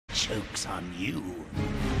joke's on you.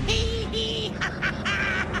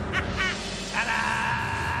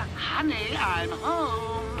 Ta-da! Honey, I'm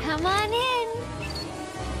home. Come on in.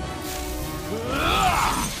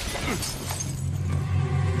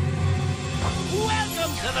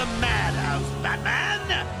 Welcome to the madhouse,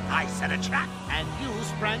 Batman! I set a trap, and you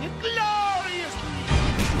sprang it gloriously!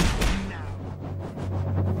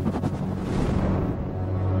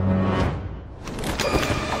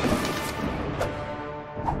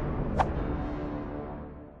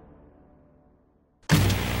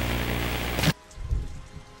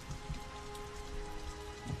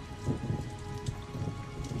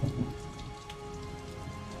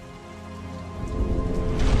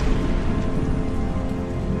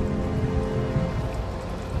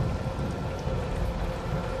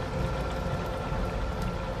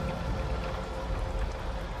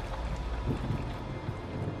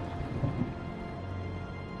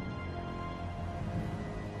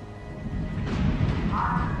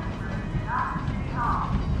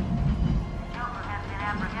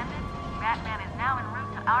 Batman is now en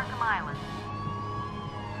route to Arkham Island.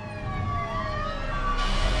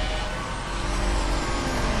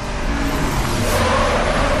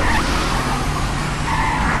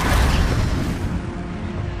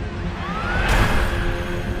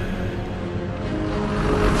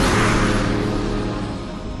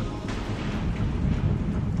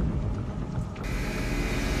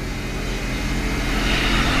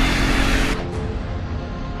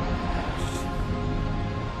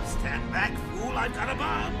 Back, fool, I've got a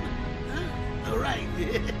bomb! Huh? All right.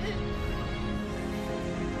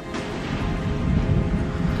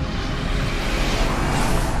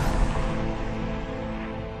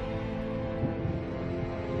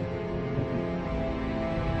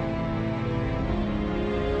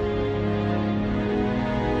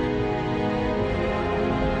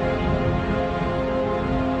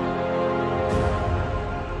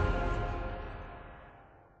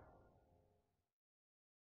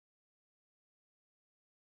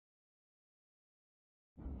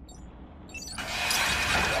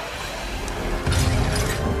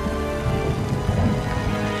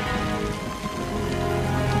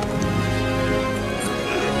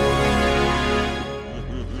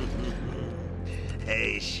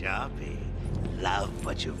 Hey, Sharpie. Love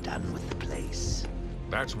what you've done with the place.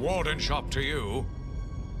 That's Warden Shop to you.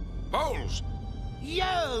 Bowles!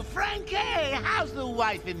 Yo, Frankie! How's the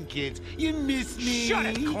wife and kids? You miss me? Shut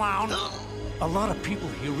it, clown! A lot of people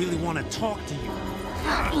here really want to talk to you.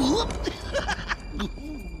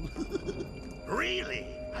 Really?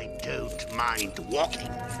 I don't mind walking.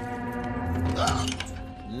 Ugh.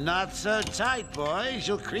 Not so tight, boys.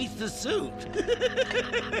 You'll crease the suit.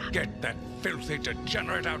 Get that filthy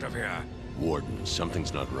degenerate out of here! Warden,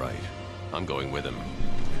 something's not right. I'm going with him.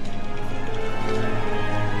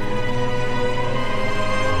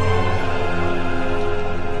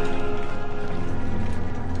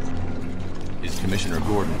 Is Commissioner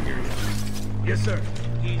Gordon here yet? Yes, sir.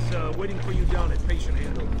 He's waiting for you down at patient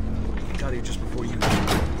handle. He got here just before you.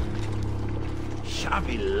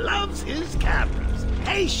 Sharpie loves his cameras.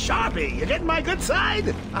 Hey, Sharpie, you getting my good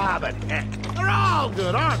side? Ah, but heck, they're all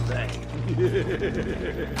good, aren't they?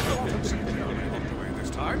 This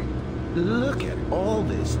time? Look at all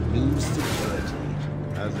this new security.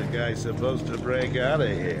 How's a guy supposed to break out of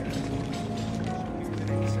here?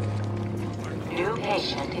 New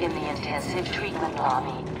patient in the intensive treatment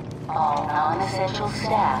lobby. All non-essential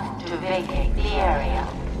staff to vacate the area.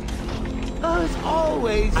 Oh, it's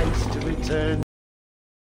always nice to return.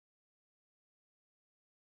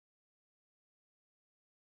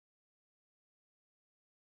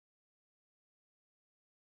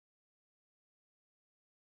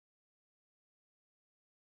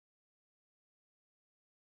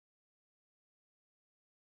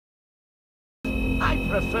 I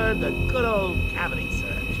prefer the good old cavity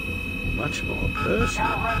search. Much more personal.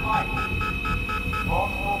 Red light.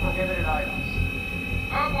 Multiple prohibited items.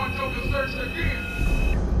 I want you to search again!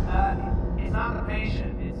 It's not the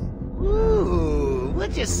patient, it's... Ooh,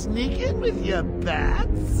 would you sneak in with your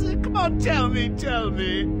bats? Come on, tell me.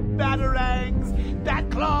 Batarangs,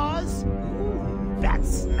 bat claws, ooh, bat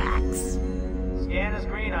snacks. Scan is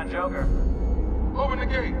green on Joker. Open the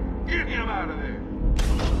gate! Get him out of there!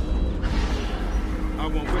 I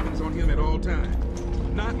want weapons on him at all times.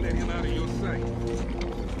 Not let him out of your sight.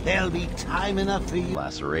 There'll be time enough for you.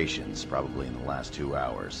 Lacerations, probably in the last 2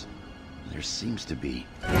 hours. There seems to be...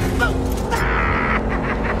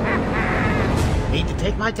 Need to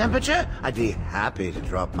take my temperature? I'd be happy to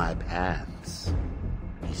drop my pants.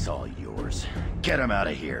 He's all yours. Get him out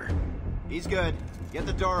of here. He's good. Get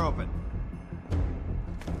the door open.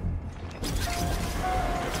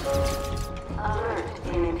 Alert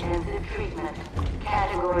in intensive treatment.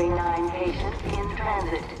 Category 9 patient in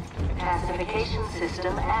transit. Pacification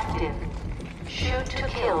system active. Shoot to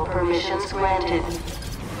kill permissions granted.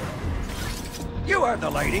 You heard the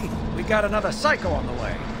lady. We got another psycho on the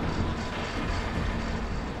way.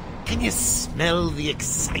 Can you smell the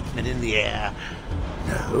excitement in the air?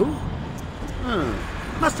 No?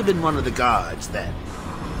 Must have been one of the guards then.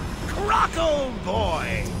 Croc, old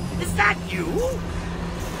boy! Is that you?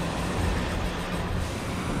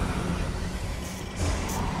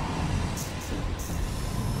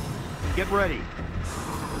 Get ready.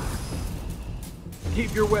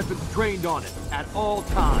 Keep your weapons trained on it at all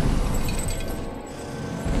times.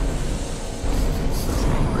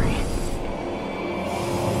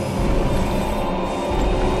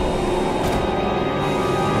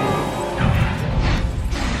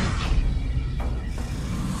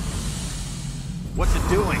 What's it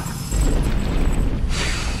doing?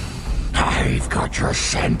 I've got your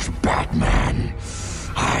scent, Batman.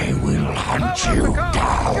 I will hunt you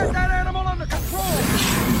down. Get that animal under control!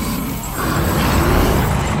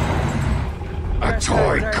 A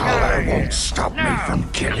toy collar won't stop me from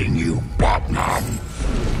killing you, Batman.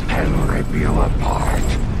 I'll rip you apart,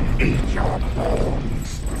 eat your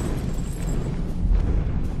bones.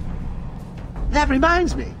 That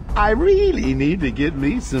reminds me, I really need to get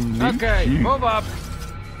me some new Okay, shoes. move up.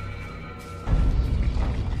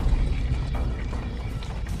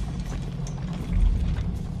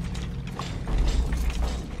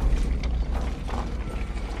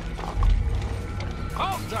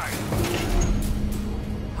 Hold tight.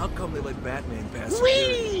 How come they let Batman pass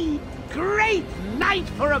security? Whee! Great night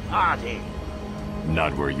for a party!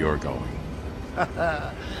 Not where you're going.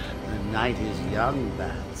 The night is young,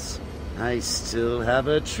 Bats. I still have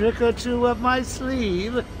a trick or two up my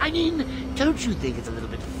sleeve. I mean, don't you think it's a little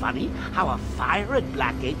bit funny how a fire at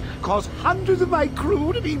Blackgate caused hundreds of my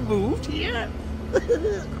crew to be moved here?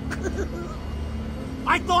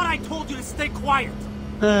 I thought I told you to stay quiet.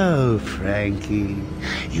 Oh, Frankie,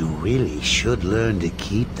 you really should learn to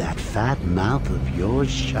keep that fat mouth of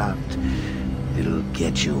yours shut. It'll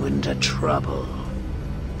get you into trouble.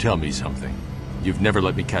 Tell me something. You've never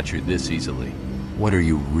let me catch you this easily. What are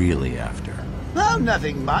you really after? Oh,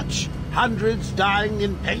 nothing much. Hundreds dying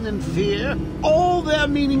in pain and fear. All their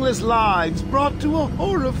meaningless lives brought to a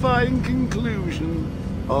horrifying conclusion.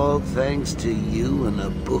 All thanks to you and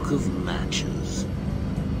a book of matches.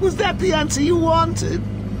 Was that the answer you wanted?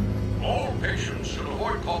 All patients should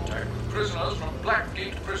avoid contact with prisoners from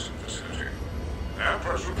Blackgate Prison Facility.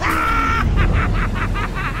 Empress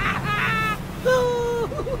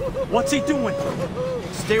What's he doing?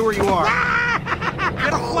 Stay where you are.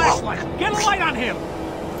 Get a flashlight. Get a light on him.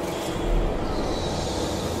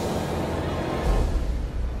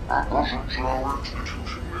 Our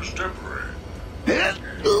institution is temporary.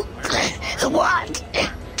 What?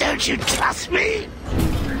 Don't you trust me?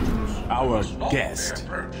 Our guest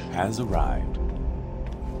has arrived.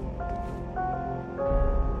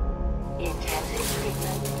 Intensive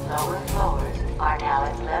treatment. Lower floors are now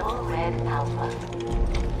at level red alpha.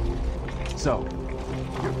 So,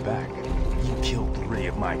 you're back. You killed 3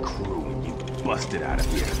 of my crew and you busted out of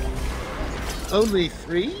here. Only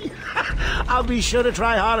 3? I'll be sure to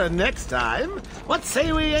try harder next time. What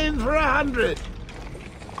say we aim for 100?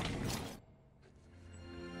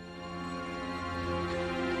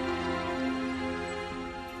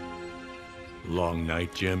 Long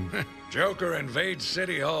night, Jim. Joker invades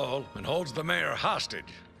City Hall and holds the mayor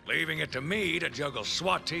hostage, leaving it to me to juggle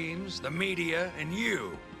SWAT teams, the media, and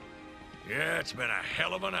you. Yeah, it's been a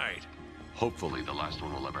hell of a night. Hopefully the last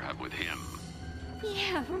one we'll ever have with him.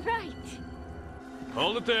 Yeah, right.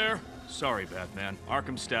 Hold it there. Sorry, Batman.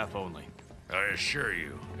 Arkham staff only. I assure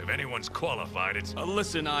you, if anyone's qualified, it's...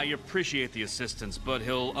 Listen, I appreciate the assistance, but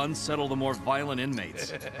he'll unsettle the more violent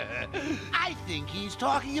inmates. I think he's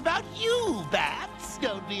talking about you, Bats.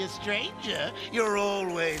 Don't be a stranger. You're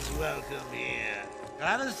always welcome here.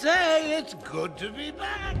 Gotta say, it's good to be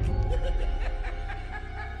back.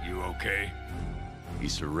 You okay? He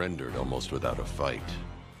surrendered almost without a fight.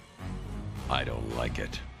 I don't like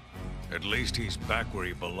it. At least he's back where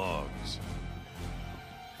he belongs.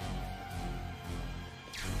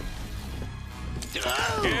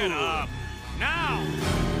 Get up! Now!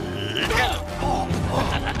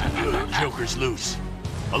 Joker's loose.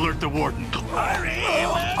 Alert the warden. Hurry,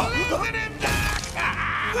 we're leaving him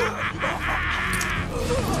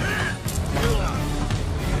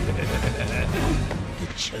The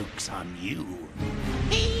joke's on you.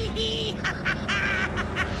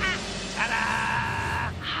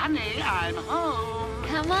 Ta-da! Honey, I'm home.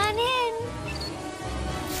 Come on in.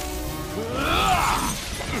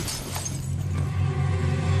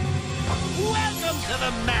 to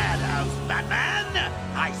the madhouse, Batman!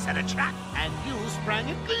 I set a trap, and you sprang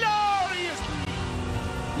it gloriously!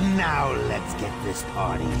 Now let's get this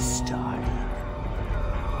party started.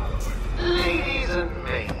 Ladies and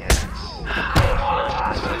maniacs, I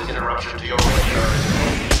apologize for this interruption to your regular.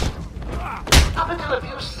 Up until a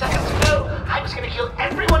few seconds ago, I was going to kill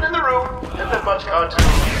everyone in the room and then watch cartoons.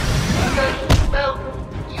 Well,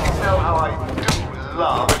 you know how I do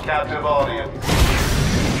love a captive audience.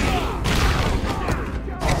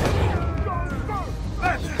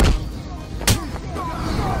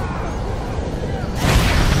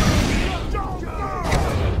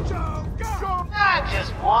 I'm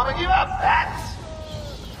just warming you up, Bats.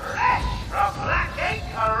 Fresh from Blackgate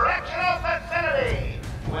Correctional Facility,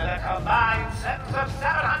 with a combined sentence of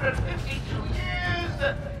 752 years.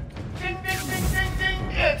 Ding, ding, ding, ding,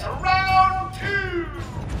 ding. It's round 2.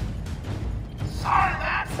 Sorry,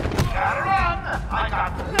 Bats. Gotta run. I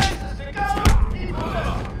got places to go.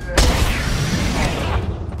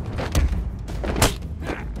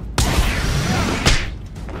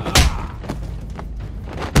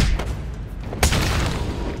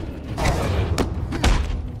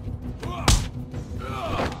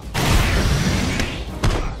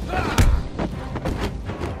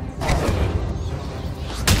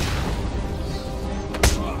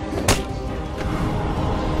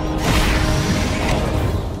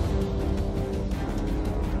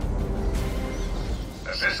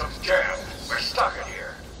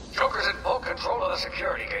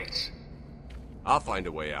 I'll find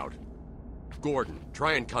a way out. Gordon,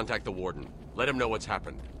 try and contact the warden. Let him know what's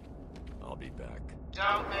happened. I'll be back.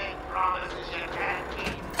 Don't make promises you can't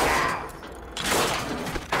keep.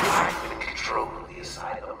 I'm in control of the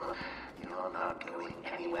asylum. You're not going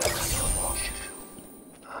anywhere until I want you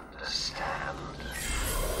to. Understand?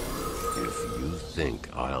 If you think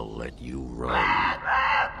I'll let you run...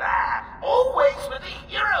 Always with the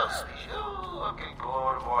hero speech. Ooh, I'm getting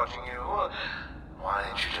bored of watching you. Why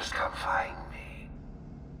didn't you just come find me?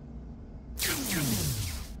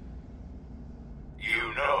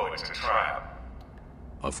 You know it's a trap.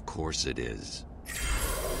 Of course it is.